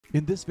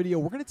In this video,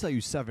 we're going to tell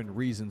you 7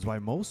 reasons why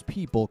most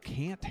people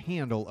can't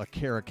handle a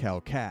Caracal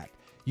cat.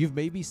 You've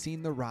maybe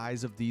seen the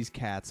rise of these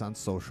cats on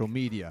social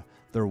media.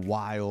 They're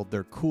wild,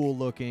 they're cool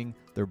looking,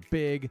 they're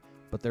big,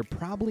 but they're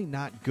probably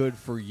not good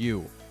for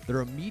you. They're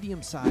a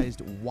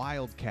medium-sized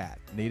wild cat,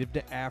 native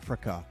to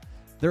Africa.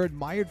 They're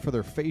admired for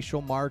their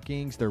facial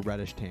markings, their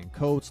reddish tan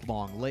coats,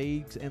 long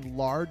legs, and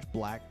large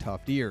black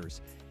tufted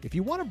ears. If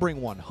you want to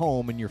bring one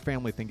home and your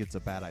family think it's a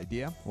bad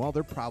idea, well,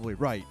 they're probably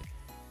right.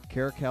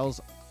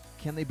 Caracals,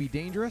 can they be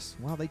dangerous?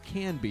 Well, they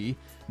can be.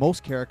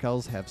 Most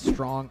Caracals have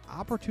strong,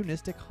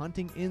 opportunistic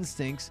hunting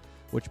instincts,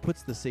 which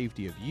puts the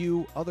safety of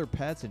you, other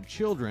pets, and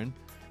children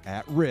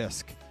at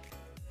risk.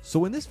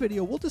 So in this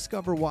video, we'll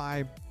discover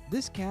why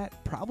this cat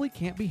probably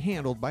can't be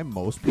handled by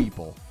most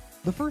people.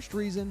 The first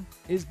reason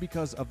is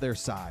because of their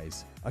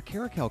size. A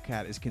Caracal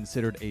cat is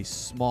considered a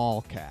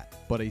small cat,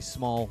 but a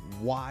small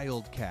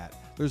wild cat.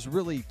 There's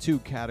really 2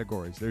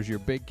 categories. There's your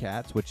big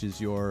cats, which is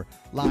your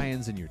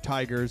lions and your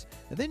tigers,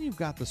 and then you've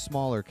got the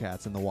smaller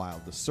cats in the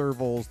wild, the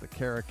servals, the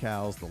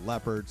caracals, the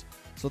leopards.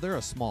 So they're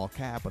a small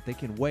cat, but they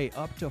can weigh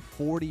up to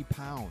 40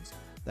 pounds.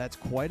 That's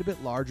quite a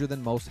bit larger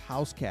than most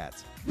house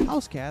cats.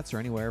 House cats are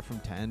anywhere from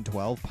 10,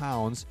 12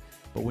 pounds,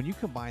 but when you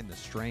combine the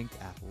strength,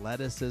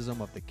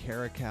 athleticism of the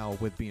Caracal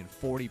with being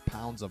 40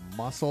 pounds of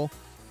muscle,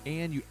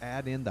 and you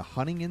add in the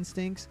hunting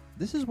instincts,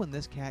 this is when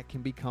this cat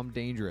can become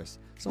dangerous.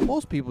 So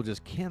most people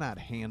just cannot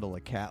handle a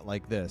cat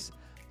like this.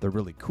 They're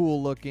really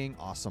cool looking,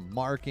 awesome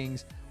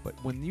markings, but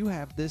when you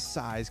have this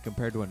size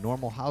compared to a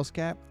normal house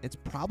cat, it's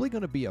probably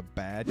going to be a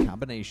bad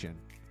combination.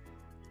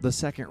 The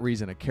second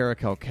reason a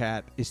Caracal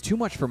cat is too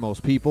much for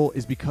most people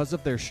is because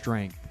of their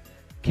strength.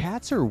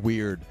 Cats are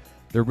weird.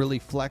 They're really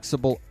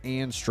flexible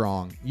and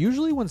strong.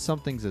 Usually when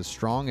something's as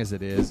strong as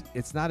it is,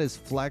 it's not as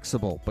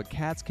flexible, but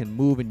cats can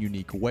move in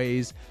unique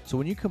ways. So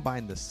when you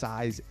combine the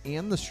size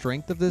and the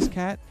strength of this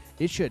cat,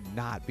 it should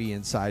not be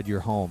inside your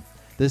home.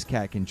 This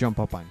cat can jump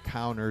up on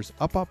counters,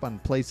 up on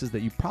places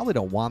that you probably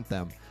don't want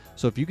them.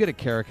 So if you get a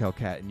Caracal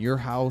cat in your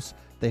house,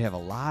 they have a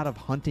lot of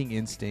hunting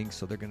instincts,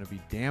 so they're going to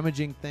be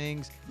damaging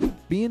things,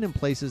 being in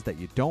places that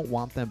you don't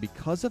want them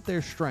because of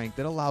their strength.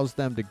 It allows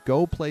them to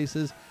go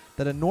places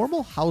that a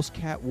normal house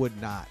cat would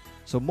not.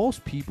 So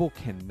most people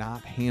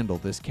cannot handle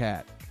this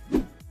cat.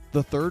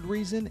 The third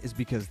reason is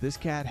because this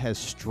cat has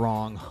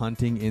strong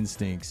hunting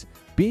instincts.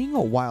 Being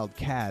a wild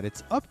cat,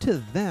 it's up to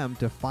them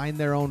to find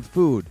their own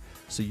food.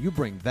 So you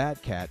bring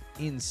that cat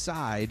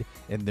inside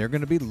and they're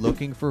going to be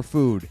looking for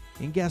food.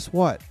 And guess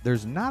what?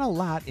 There's not a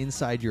lot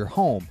inside your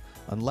home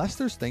unless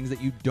there's things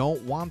that you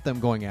don't want them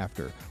going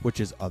after, which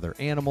is other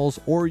animals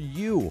or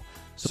you.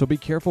 So be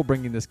careful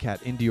bringing this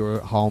cat into your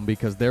home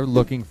because they're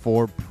looking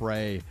for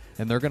prey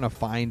and they're going to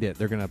find it.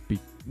 They're going to be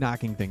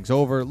knocking things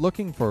over,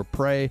 looking for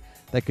prey.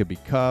 That could be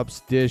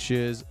cups,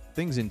 dishes,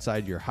 things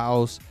inside your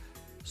house.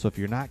 So if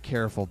you're not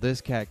careful, this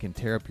cat can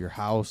tear up your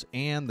house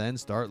and then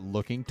start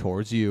looking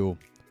towards you.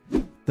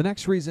 The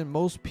next reason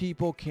most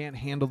people can't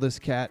handle this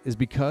cat is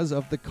because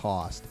of the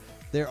cost.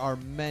 There are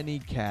many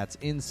cats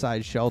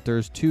inside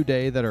shelters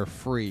today that are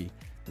free.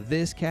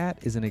 This cat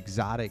is an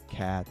exotic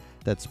cat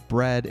that's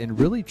bred and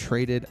really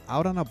traded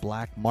out on a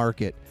black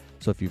market.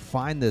 So if you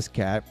find this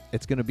cat,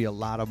 it's going to be a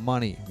lot of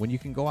money. When you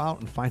can go out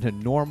and find a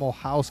normal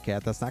house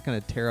cat that's not going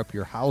to tear up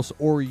your house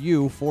or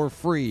you for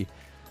free.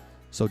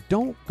 So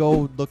don't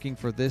go looking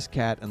for this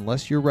cat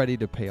unless you're ready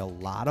to pay a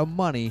lot of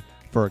money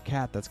for a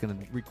cat that's going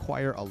to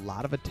require a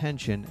lot of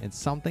attention and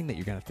something that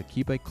you're going to have to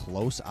keep a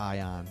close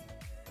eye on.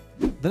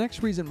 The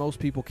next reason most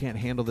people can't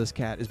handle this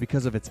cat is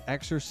because of its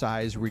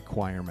exercise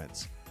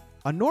requirements.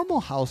 A normal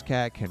house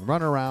cat can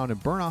run around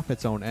and burn off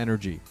its own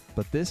energy,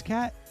 but this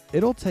cat,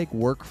 it'll take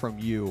work from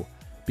you.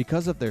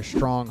 Because of their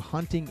strong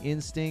hunting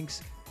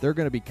instincts, they're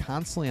going to be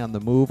constantly on the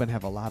move and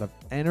have a lot of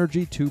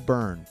energy to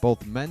burn,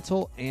 both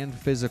mental and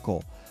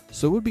physical.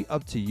 So it would be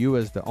up to you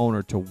as the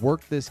owner to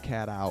work this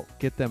cat out,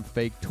 get them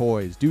fake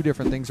toys, do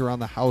different things around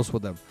the house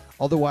with them.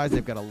 Otherwise,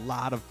 they've got a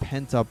lot of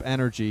pent-up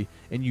energy,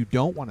 and you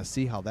don't want to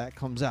see how that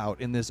comes out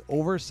in this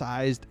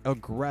oversized,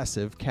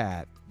 aggressive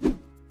cat.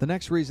 The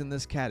next reason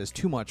this cat is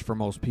too much for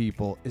most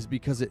people is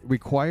because it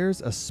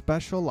requires a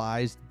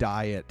specialized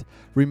diet.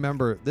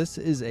 Remember, this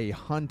is a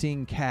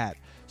hunting cat,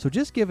 so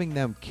just giving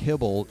them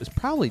kibble is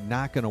probably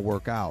not going to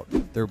work out.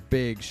 They're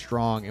big,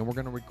 strong, and we're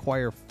going to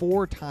require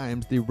 4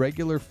 times the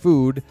regular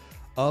food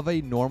of a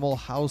normal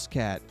house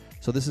cat.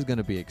 So this is going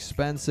to be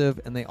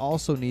expensive, and they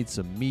also need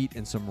some meat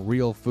and some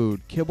real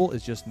food. Kibble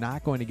is just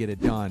not going to get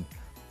it done.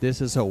 This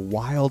is a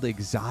wild,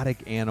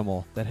 exotic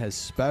animal that has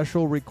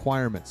special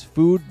requirements,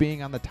 food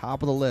being on the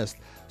top of the list.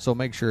 So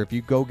make sure if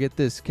you go get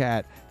this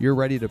cat, you're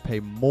ready to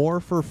pay more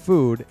for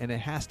food, and it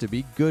has to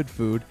be good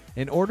food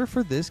in order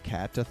for this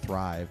cat to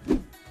thrive.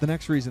 The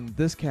next reason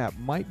this cat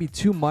might be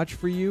too much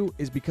for you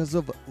is because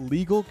of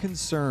legal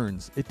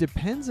concerns. It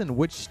depends on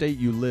which state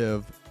you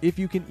live if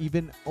you can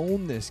even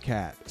own this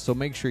cat. So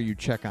make sure you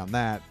check on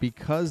that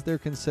because they're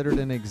considered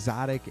an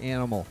exotic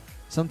animal.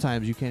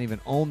 Sometimes you can't even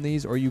own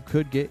these or you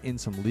could get in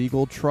some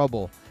legal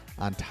trouble.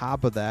 On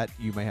top of that,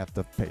 you may have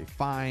to pay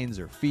fines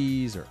or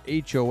fees or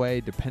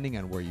HOA depending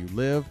on where you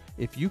live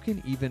if you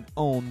can even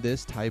own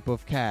this type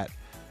of cat.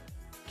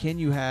 Can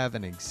you have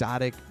an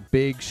exotic,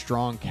 big,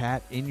 strong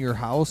cat in your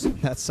house?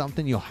 That's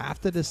something you'll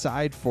have to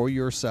decide for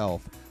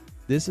yourself.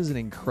 This is an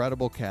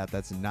incredible cat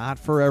that's not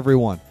for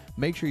everyone.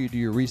 Make sure you do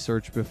your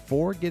research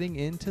before getting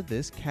into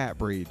this cat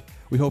breed.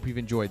 We hope you've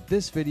enjoyed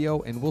this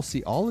video, and we'll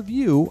see all of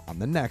you on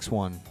the next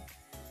one.